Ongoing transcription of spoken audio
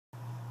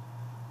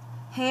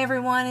Hey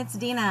everyone, it's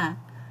Dina.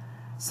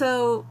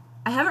 So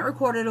I haven't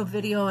recorded a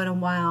video in a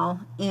while,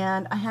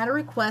 and I had a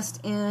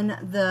request in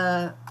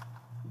the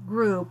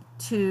group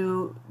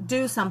to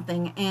do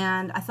something,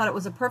 and I thought it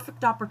was a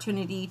perfect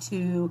opportunity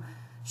to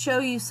show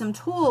you some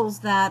tools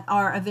that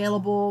are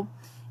available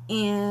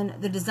in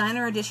the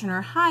Designer Edition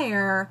or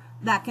higher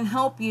that can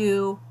help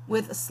you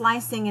with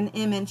slicing an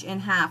image in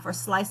half or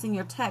slicing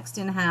your text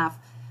in half.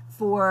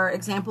 For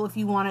example, if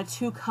you want a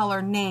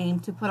two-color name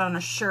to put on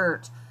a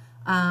shirt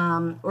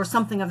or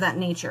something of that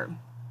nature.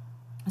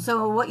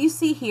 So what you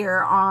see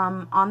here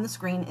on the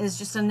screen is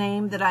just a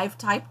name that I've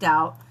typed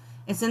out.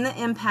 It's in the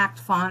impact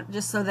font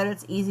just so that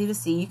it's easy to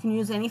see. You can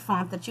use any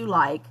font that you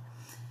like.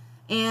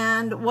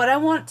 And what I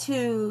want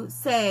to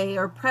say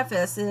or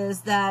preface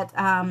is that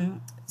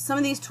some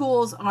of these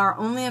tools are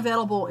only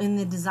available in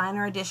the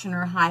Designer Edition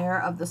or higher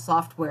of the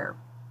software.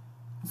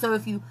 So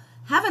if you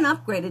haven't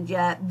upgraded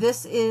yet,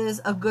 this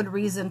is a good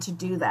reason to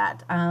do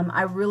that.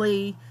 I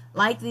really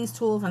like these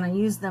tools and I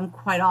use them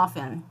quite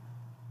often.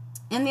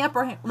 In the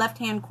upper left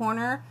hand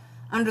corner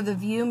under the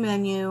View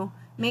menu,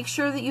 make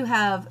sure that you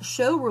have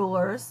Show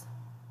Rulers,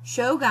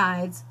 Show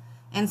Guides,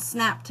 and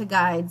Snap to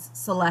Guides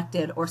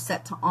selected or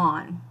set to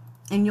on,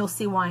 and you'll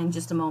see why in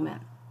just a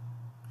moment.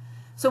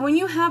 So when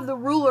you have the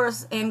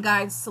rulers and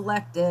guides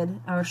selected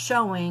or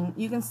showing,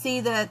 you can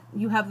see that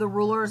you have the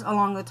rulers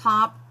along the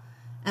top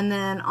and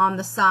then on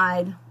the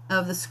side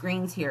of the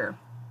screens here.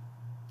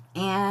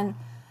 And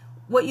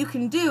what you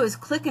can do is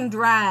click and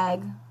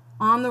drag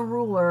on the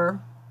ruler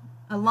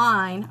a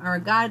line or a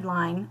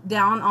guideline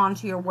down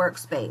onto your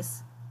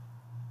workspace.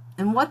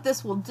 And what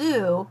this will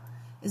do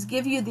is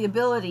give you the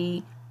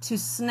ability to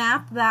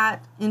snap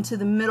that into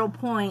the middle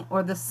point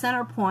or the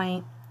center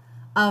point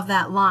of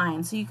that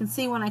line. So you can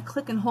see when I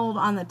click and hold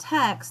on the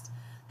text,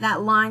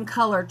 that line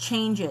color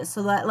changes.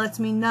 So that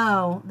lets me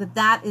know that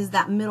that is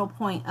that middle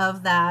point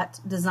of that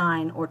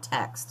design or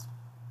text.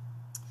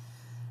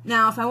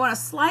 Now if I want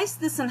to slice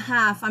this in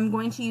half, I'm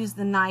going to use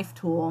the knife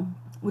tool,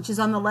 which is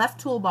on the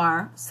left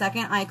toolbar,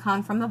 second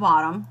icon from the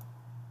bottom.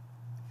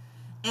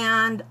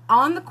 And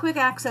on the quick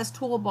access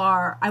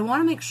toolbar, I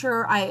want to make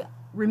sure I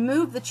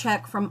remove the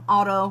check from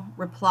auto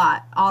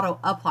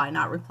apply,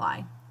 not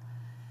reply.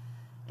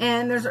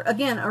 And there's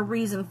again a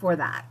reason for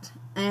that.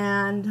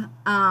 And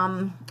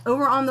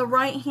over on the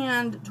right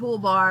hand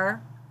toolbar,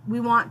 we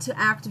want to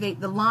activate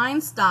the line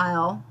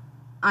style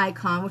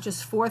icon, which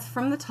is fourth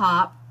from the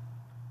top.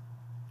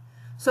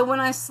 So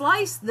when I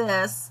slice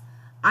this,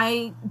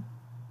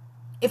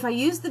 if I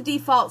use the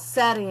default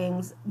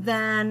settings,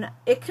 then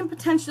it can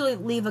potentially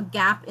leave a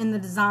gap in the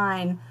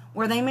design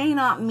where they may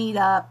not meet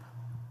up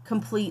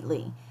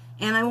completely.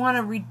 And I want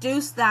to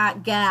reduce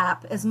that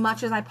gap as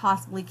much as I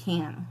possibly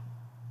can.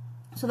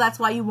 So that's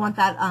why you want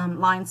that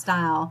line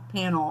style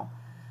panel.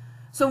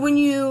 So when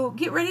you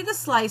get ready to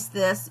slice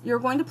this, you're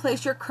going to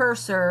place your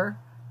cursor,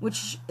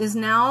 which is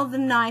now the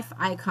knife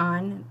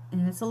icon,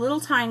 and it's a little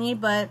tiny,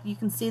 but you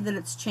can see that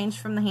it's changed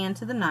from the hand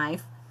to the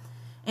knife.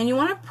 And you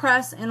want to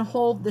press and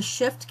hold the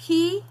shift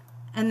key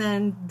and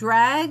then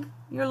drag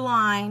your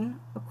line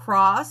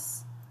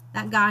across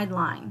that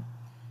guideline.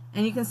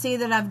 And you can see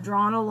that I've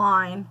drawn a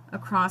line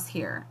across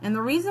here. And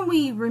the reason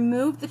we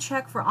remove the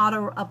check for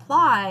auto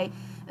apply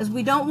is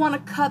we don't want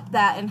to cut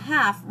that in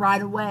half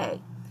right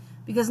away.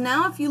 Because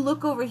now if you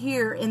look over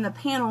here in the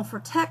panel for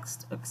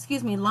text,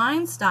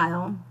 line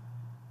style,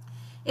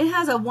 it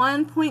has a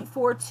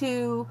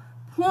 1.42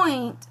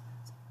 point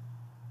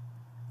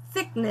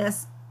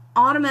thickness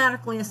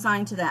automatically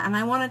assigned to that. And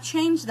I want to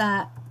change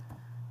that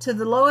to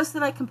the lowest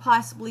that I can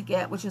possibly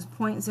get, which is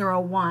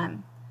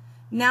 0.01.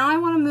 Now I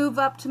want to move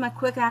up to my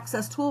quick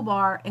access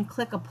toolbar and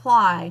click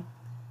apply.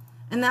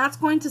 And that's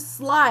going to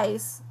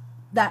slice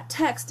that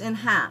text in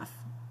half.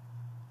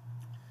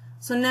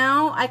 So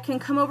now I can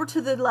come over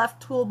to the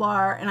left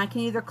toolbar and I can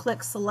either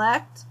click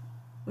select,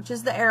 which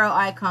is the arrow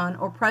icon,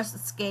 or press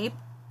escape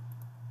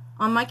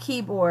on my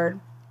keyboard,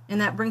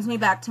 and that brings me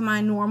back to my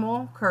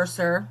normal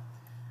cursor.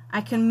 I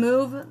can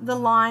move the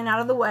line out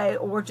of the way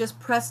or just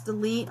press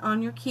delete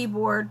on your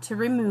keyboard to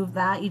remove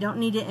that. You don't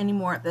need it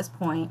anymore at this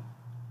point.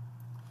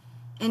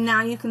 And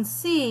now you can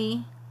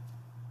see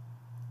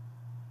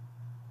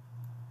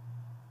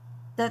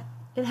that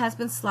it has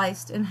been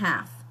sliced in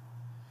half.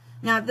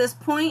 Now at this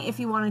point, if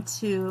you wanted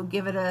to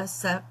give it a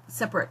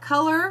separate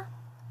color,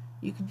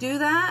 you could do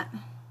that.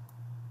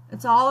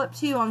 It's all up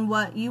to you on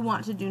what you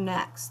want to do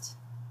next.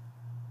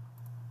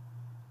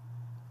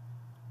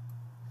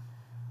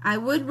 I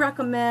would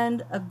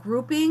recommend a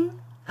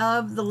grouping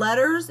of the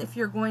letters if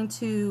you're going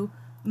to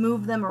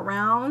move them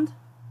around.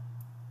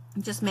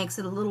 It just makes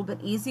it a little bit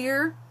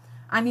easier.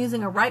 I'm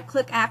using a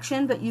right-click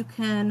action, but you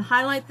can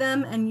highlight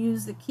them and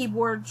use the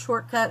keyboard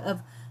shortcut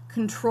of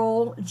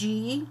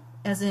Control-G,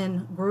 as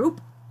in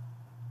group,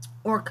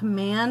 or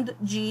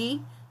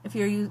Command-G if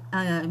you're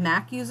a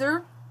Mac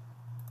user.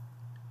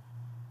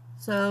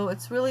 So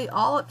it's really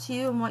all up to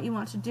you and what you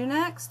want to do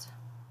next.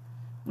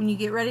 When you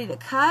get ready to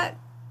cut,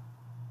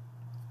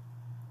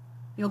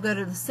 you'll go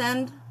to the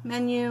Send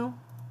menu.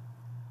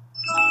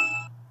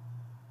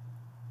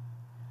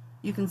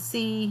 You can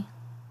see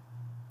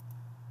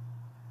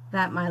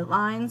that my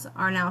lines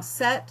are now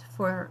set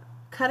for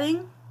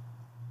cutting,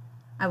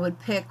 I would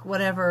pick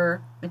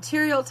whatever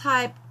material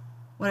type,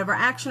 whatever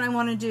action I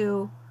want to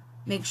do,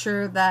 make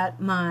sure that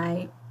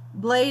my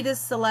blade is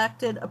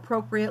selected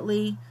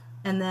appropriately,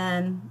 and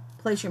then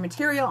place your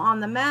material on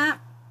the mat,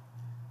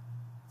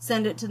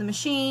 send it to the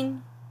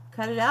machine,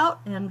 cut it out,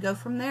 and go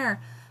from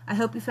there. I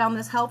hope you found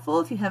this helpful.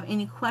 If you have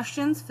any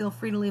questions, feel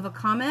free to leave a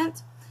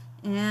comment,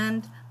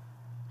 and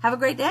have a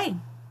great day.